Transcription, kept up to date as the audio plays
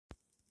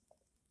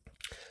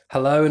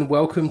Hello and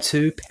welcome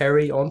to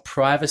Perry on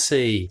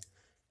Privacy,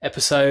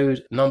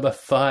 episode number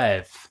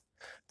 5.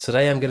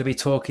 Today I'm going to be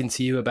talking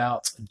to you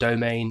about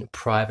domain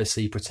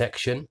privacy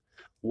protection,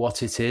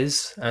 what it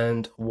is,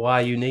 and why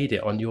you need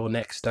it on your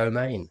next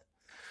domain.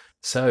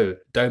 So,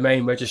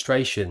 domain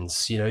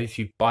registrations, if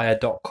you buy a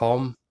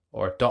 .com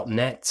or a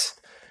 .net,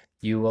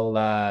 you will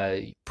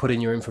put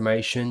in your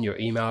information, your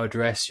email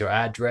address, your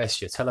address,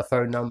 your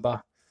telephone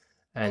number,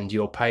 and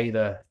you'll pay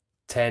the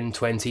 10,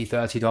 20,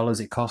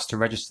 $30 it costs to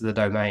register the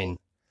domain.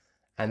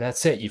 And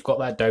that's it. You've got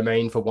that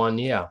domain for 1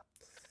 year.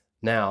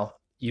 Now,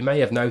 you may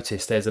have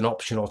noticed there's an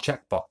optional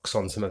checkbox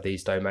on some of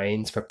these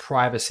domains for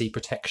privacy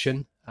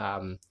protection,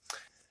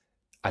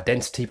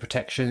 identity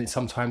protection, it's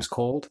sometimes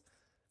called.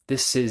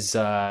 This is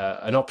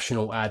an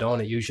optional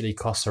add-on. It usually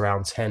costs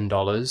around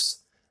 $10,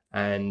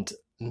 and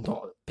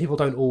people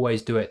don't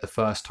always do it the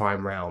first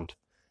time round.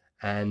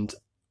 And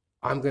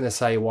I'm going to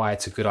say why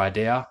it's a good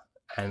idea,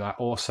 and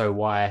also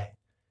why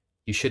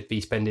you should be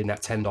spending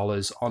that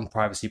 $10 on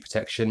privacy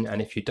protection,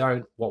 and if you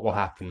don't, what will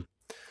happen?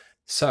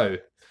 So,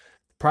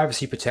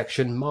 privacy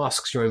protection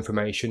masks your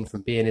information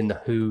from being in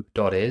the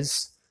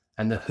who.is,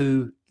 and the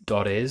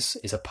who.is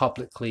is a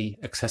publicly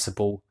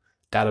accessible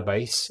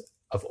database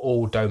of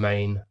all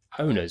domain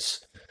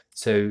owners.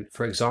 So,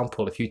 for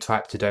example, if you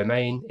type the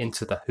domain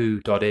into the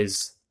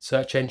who.is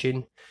search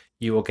engine,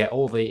 you will get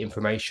all the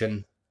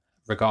information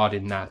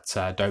regarding that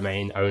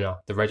domain owner,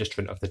 the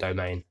registrant of the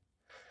domain.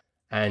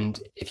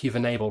 And if you've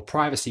enabled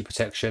privacy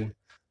protection,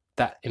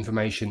 that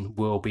information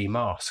will be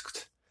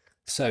masked.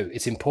 So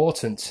it's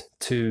important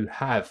to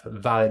have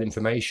valid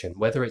information,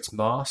 whether it's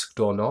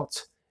masked or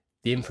not.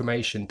 The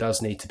information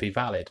does need to be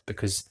valid,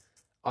 because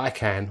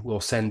ICANN will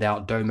send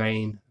out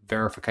domain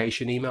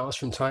verification emails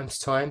from time to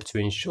time to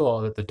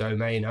ensure that the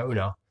domain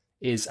owner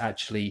is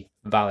actually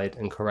valid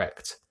and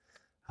correct.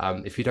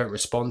 If you don't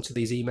respond to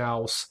these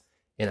emails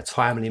in a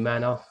timely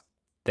manner,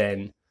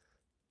 then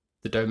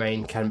the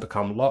domain can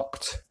become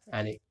locked,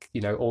 and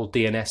all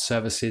DNS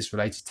services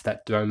related to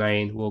that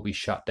domain will be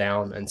shut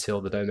down until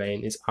the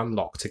domain is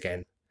unlocked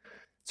again.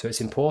 So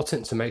it's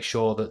important to make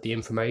sure that the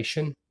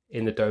information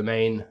in the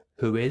domain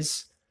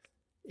whois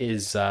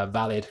is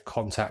valid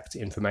contact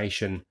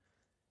information.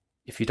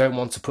 If you don't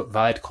want to put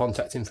valid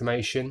contact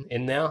information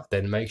in there,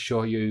 then make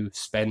sure you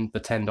spend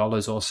the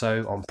 $10 or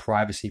so on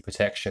privacy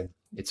protection.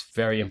 It's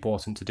very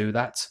important to do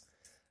that.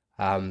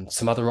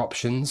 Some other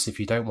options, if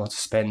you don't want to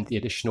spend the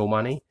additional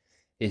money,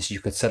 is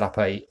you could set up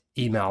a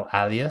email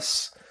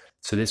alias.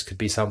 So this could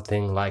be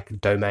something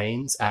like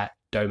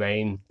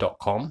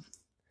domains@domain.com,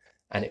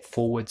 and it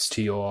forwards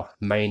to your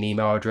main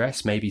email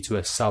address, maybe to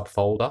a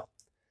subfolder.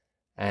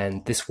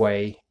 And this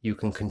way you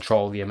can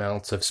control the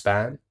amount of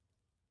spam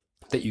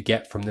that you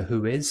get from the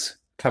whois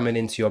coming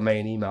into your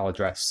main email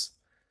address.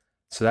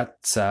 So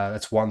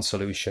that's one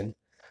solution.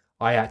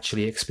 I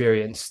actually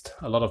experienced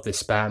a lot of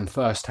this spam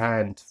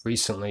firsthand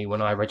recently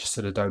when I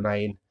registered a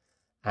domain,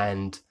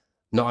 and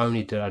not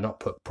only did I not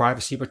put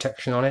privacy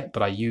protection on it,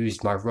 but I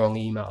used my wrong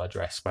email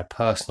address, my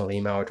personal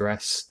email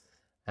address,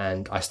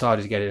 and I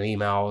started getting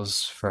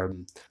emails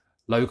from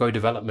logo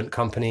development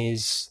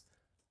companies,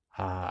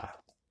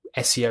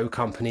 SEO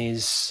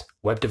companies,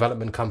 web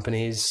development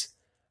companies,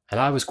 and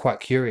I was quite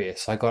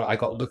curious. I got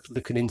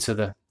looking into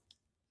the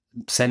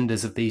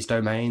senders of these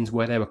domains,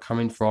 where they were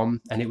coming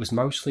from, and it was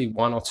mostly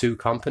one or two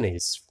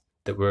companies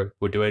that were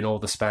doing all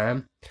the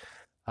spam.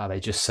 They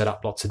just set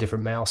up lots of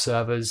different mail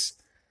servers.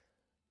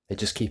 They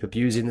just keep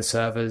abusing the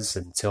servers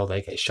until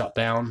they get shut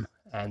down,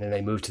 and then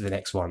they move to the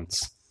next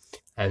ones.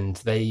 And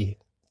they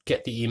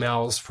get the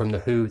emails from the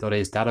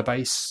who.is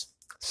database.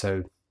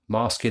 So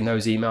masking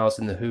those emails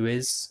in the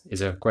whois is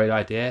a great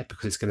idea,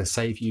 because it's going to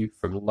save you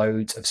from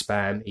loads of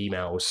spam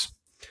emails.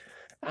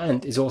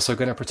 And is also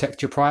going to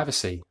protect your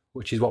privacy,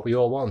 which is what we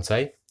all want,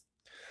 eh?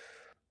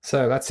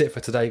 So that's it for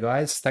today,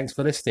 guys. Thanks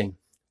for listening.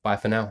 Bye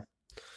for now.